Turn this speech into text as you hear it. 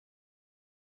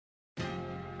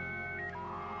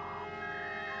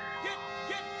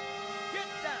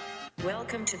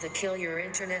Welcome to the Kill Your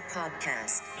Internet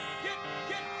podcast.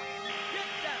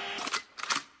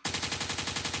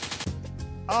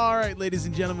 All right, ladies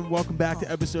and gentlemen, welcome back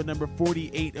to episode number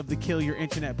 48 of the Kill Your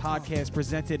Internet podcast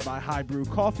presented by High Brew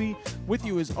Coffee. With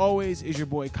you, as always, is your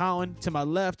boy Colin. To my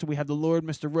left, we have the Lord,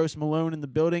 Mr. Roast Malone, in the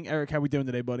building. Eric, how we doing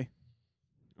today, buddy?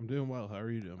 I'm doing well. How are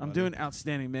you doing? I'm doing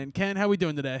outstanding, man. Ken, how we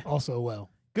doing today? Also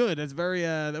well. Good. That's very.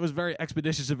 That was very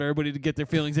expeditious of everybody to get their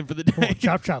feelings in for the day.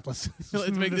 Chop. Let's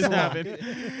make this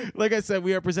happen. Like I said,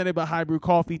 we are presented by High Brew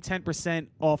Coffee. 10%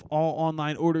 off all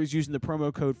online orders using the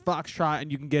promo code Foxtrot,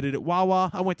 and you can get it at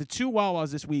Wawa. I went to 2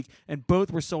 Wawas this week, and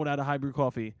both were sold out of High Brew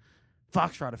Coffee.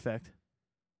 Foxtrot effect.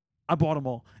 I bought them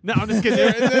all. No, I'm just kidding.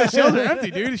 The shelves are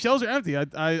empty, dude. The shelves are empty.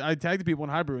 I tagged the people in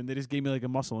High Brew, and they just gave me like a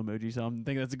muscle emoji, so I'm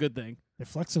thinking that's a good thing. They're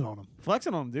flexing on them.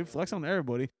 Flexing on them, dude. Flexing on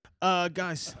everybody.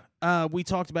 Guys, we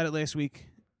talked about it last week,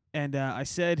 and I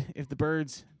said if the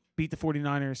Birds beat the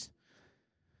 49ers,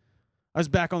 I was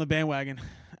back on the bandwagon.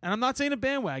 And I'm not saying a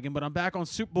bandwagon, but I'm back on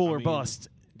Super Bowl or bust.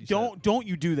 Don't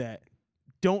you do that.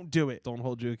 Don't do it. Don't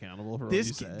hold you accountable for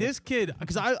this what you say. This kid,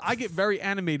 because I get very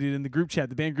animated in the group chat,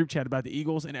 the band group chat about the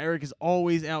Eagles, and Eric is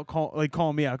always out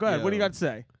calling me out. Go ahead. Yo. What do you got to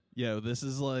say? Yo, this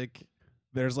is like,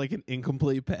 there's like an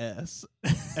incomplete pass.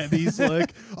 And he's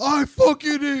like, I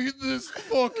fucking hate this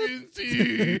fucking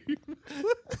team.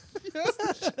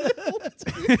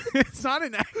 It's not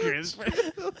inaccurate.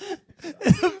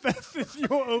 The best is you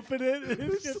open it,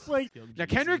 and it's just like Now,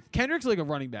 Kendrick's like a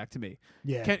running back to me.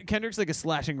 yeah. Kendrick's like a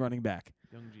slashing running back.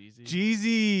 Young Jeezy.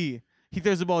 Jeezy. He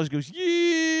throws the ball and just goes, yeah.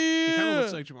 He kind of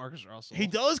looks like Jamarcus Russell. He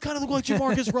does kind of look like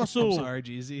Jamarcus Russell. I'm sorry,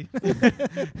 Jeezy.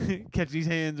 Catch these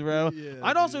hands, bro. Yeah, I'd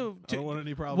dude. also I don't want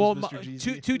any well, problems, Mr.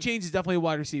 Jeezy. Two Chainz is definitely a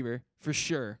wide receiver for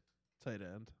sure. Tight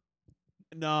end.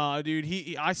 Nah,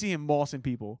 dude, I see him bossing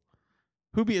people.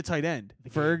 Who be a tight end? The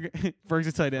Ferg. Ferg's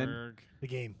a tight end. Berg. The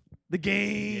game. The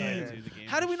game. Yeah, dude, the game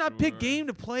How do for we not pick sure. game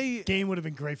to play? Game would have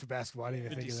been great for basketball. I didn't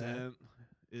even 50 think of that. Cent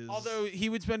is... Although he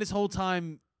would spend his whole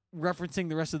time referencing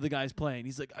the rest of the guys playing.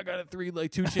 He's like, I got a 3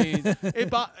 like 2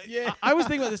 Chainz. Yeah. I was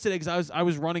thinking about this today because I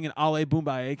was running and Ale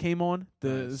Boombaye came on the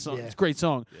Nice. song. Yeah. It's a great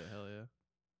song. Yeah, hell yeah.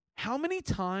 How many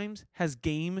times has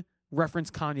Game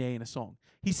referenced Kanye in a song?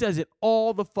 He says it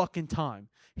all the fucking time.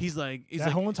 He's like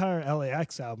Whole entire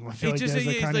LAX album. I feel like there's he's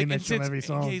a Kanye like, mention on every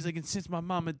song. He's like, and since my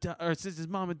mama died, or since his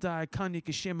mama died, Kanye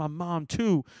can share my mom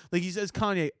too. Like he says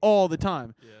Kanye all the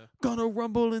time. Yeah. Gonna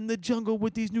rumble in the jungle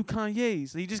with these new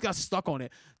Kanyes. He just got stuck on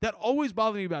it. That always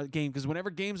bothered me about Game because whenever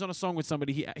Game's on a song with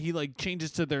somebody, he like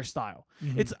changes to their style.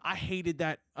 Mhm. I hated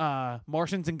that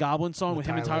Martians and Goblins song with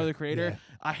him and Tyler the Creator.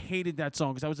 Yeah. I hated that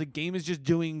song because I was like, Game is just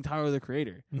doing Tyler the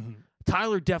Creator. Mhm.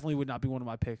 Tyler definitely would not be one of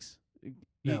my picks.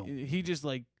 No. He just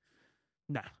like,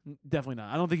 nah, definitely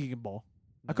not. I don't think he can ball.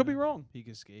 I could be wrong. He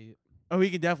can skate. Oh,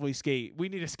 he can definitely skate. We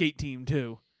need a skate team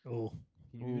too. Oh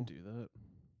He Ooh. would do that.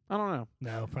 I don't know.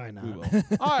 no, probably not. We will.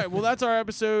 All right, well, that's our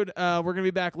episode. We're going to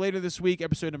be back later this week,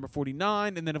 episode number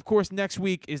 49. And then, of course, next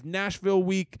week is Nashville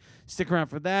week. Stick around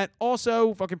for that.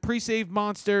 Also, fucking pre-save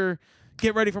Monster.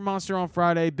 Get ready for Monster on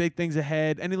Friday. Big things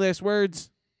ahead. Any last words?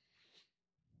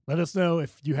 Let us know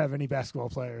if you have any basketball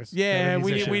players. Yeah, that are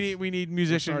we musicians. need We're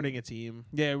musicians. starting a team.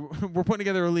 Yeah, we're putting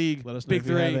together a league. Let us know Big if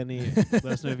you have three any. Let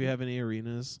us know if you have any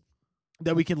arenas.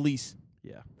 that we can lease.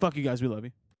 Yeah. Fuck you guys. We love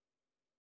you.